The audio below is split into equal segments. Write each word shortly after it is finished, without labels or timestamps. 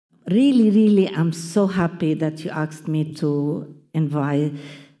really, I'm so happy that you asked me to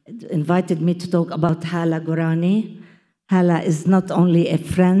invited me to talk about Hala Gorani. Hala is not only a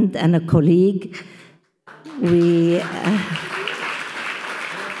friend and a colleague.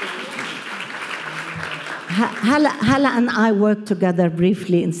 Hala and I worked together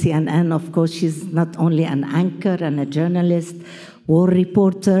briefly in CNN. Of course, she's not only an anchor and a journalist, war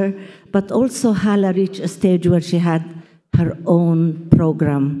reporter, but also Hala reached a stage where she had her own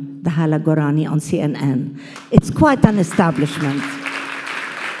program, the Hala Gorani on CNN. It's quite an establishment.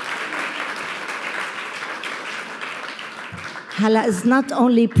 Hala is not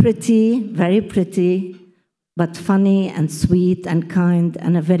only pretty, very pretty, but funny and sweet and kind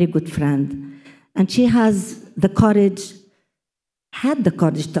and a very good friend. And she has the courage, had the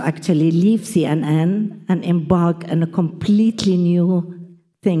courage to actually leave CNN and embark on a completely new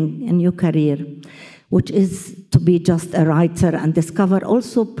thing, a new career, which is to be just a writer and discover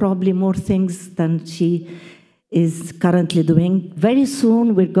also probably more things than she is currently doing. Very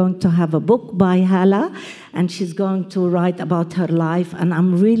soon we're going to have a book by Hala, and she's going to write about her life, and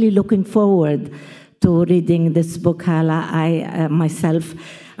I'm really looking forward to reading this book, Hala. Myself,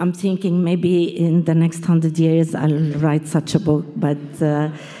 I'm thinking maybe in the next 100 years I'll write such a book, but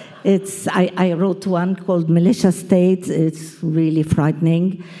I wrote one called Militia State. It's really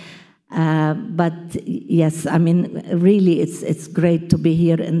frightening. But yes, I mean, really, it's great to be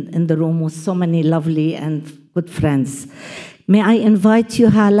here in the room with so many lovely and good friends. May I invite you,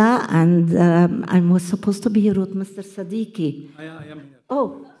 Hala? And I was supposed to be here with Mr. Sadiqi. I am here.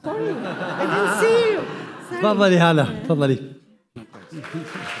 Oh, sorry, I didn't see you. تفضلي هلا، تفضلي.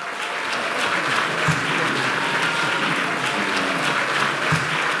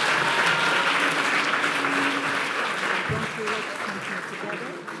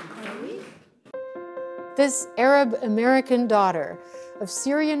 This Arab-American daughter of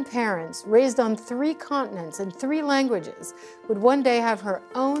Syrian parents raised on 3 continents and 3 languages would one day have her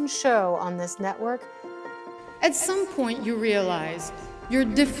own show on this network. At some point you realize your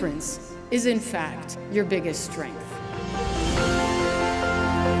difference is in fact your biggest strength.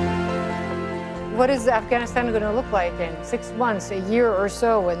 What is Afghanistan going to look like in 6 months, a year or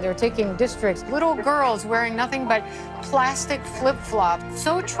so, when they're taking districts? Little girls wearing nothing but plastic flip-flops,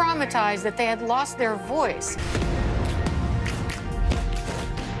 so traumatized that they had lost their voice.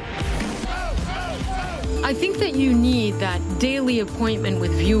 I think that you need that daily appointment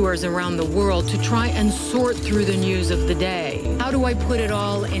with viewers around the world to try and sort through the news of the day. How do I put it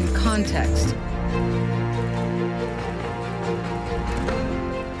all in context?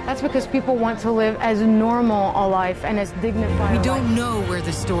 That's because people want to live as normal a life and as dignified. We don't know where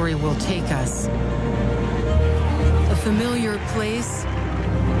the story will take us. A familiar place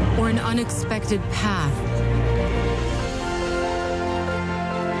or an unexpected path.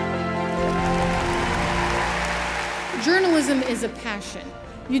 Journalism is a passion.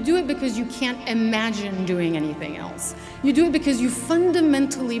 You do it because you can't imagine doing anything else. You do it because you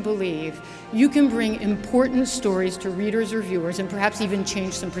fundamentally believe you can bring important stories to readers or viewers and perhaps even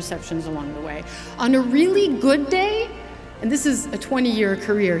change some perceptions along the way. On a really good day, and this is a 20-year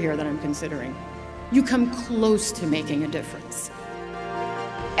career here that I'm considering, you come close to making a difference.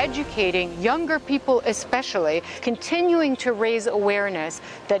 Educating younger people especially, continuing to raise awareness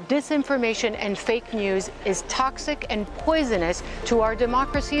that disinformation and fake news is toxic and poisonous to our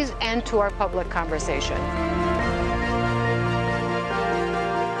democracies and to our public conversation.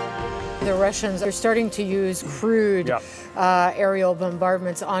 The Russians are starting to use crude aerial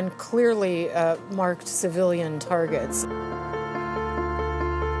bombardments on clearly marked civilian targets.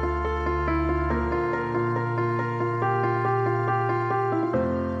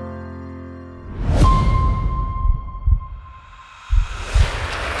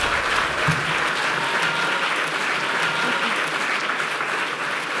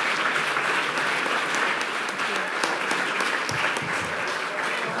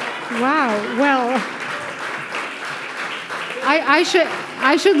 Wow, well,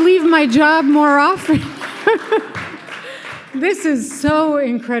 I should leave my job more often. This is so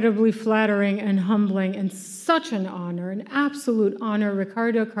incredibly flattering and humbling and such an honor, an absolute honor.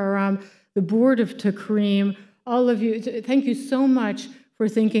 Ricardo Karam, the board of TAKREEM, all of you, thank you so much for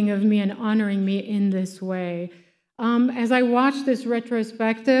thinking of me and honoring me in this way. As I watch this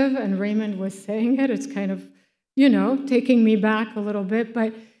retrospective, and Raymond was saying it, it's kind of, you know, taking me back a little bit,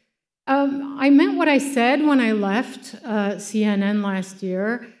 but I meant what I said when I left CNN last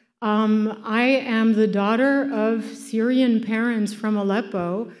year. I am the daughter of Syrian parents from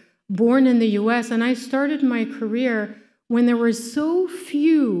Aleppo, born in the US, and I started my career when there were so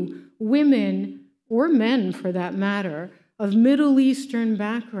few women, or men for that matter, of Middle Eastern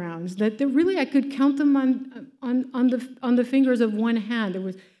backgrounds that really I could count them on the fingers of one hand. There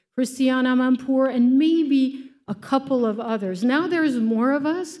was Christiana Mampour and maybe a couple of others. Now there's more of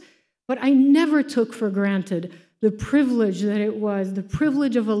us, but I never took for granted the privilege that it was, the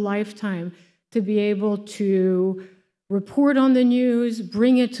privilege of a lifetime to be able to report on the news,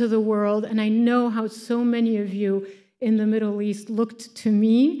 bring it to the world, and I know how so many of you in the Middle East looked to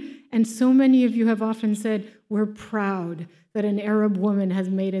me, and so many of you have often said, we're proud that an Arab woman has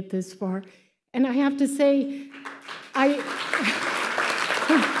made it this far. And I have to say,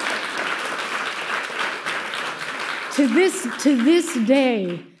 to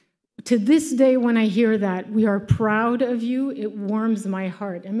this day, when I hear that, we are proud of you, it warms my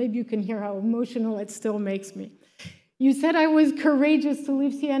heart. And maybe you can hear how emotional it still makes me. You said I was courageous to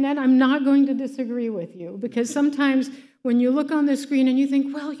leave CNN. I'm not going to disagree with you, because sometimes when you look on the screen and you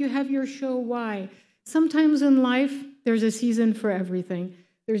think, well, you have your show, why? Sometimes in life, there's a season for everything.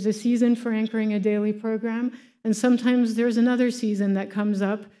 There's a season for anchoring a daily program, and sometimes there's another season that comes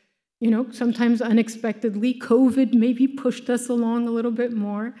up. You know, sometimes unexpectedly, COVID maybe pushed us along a little bit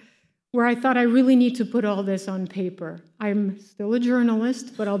more, where I thought I really need to put all this on paper. I'm still a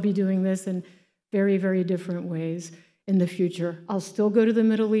journalist, but I'll be doing this in very, very different ways in the future. I'll still go to the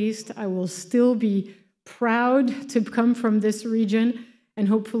Middle East. I will still be proud to come from this region and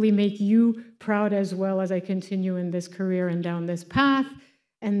hopefully make you proud as well as I continue in this career and down this path.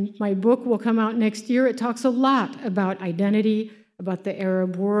 And my book will come out next year. It talks a lot about identity, about the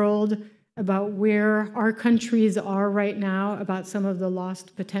Arab world, about where our countries are right now, about some of the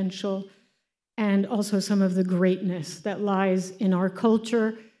lost potential, and also some of the greatness that lies in our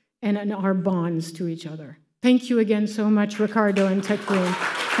culture and in our bonds to each other. Thank you again so much, Ricardo and TAKREEM.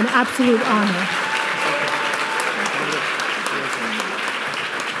 An absolute honor.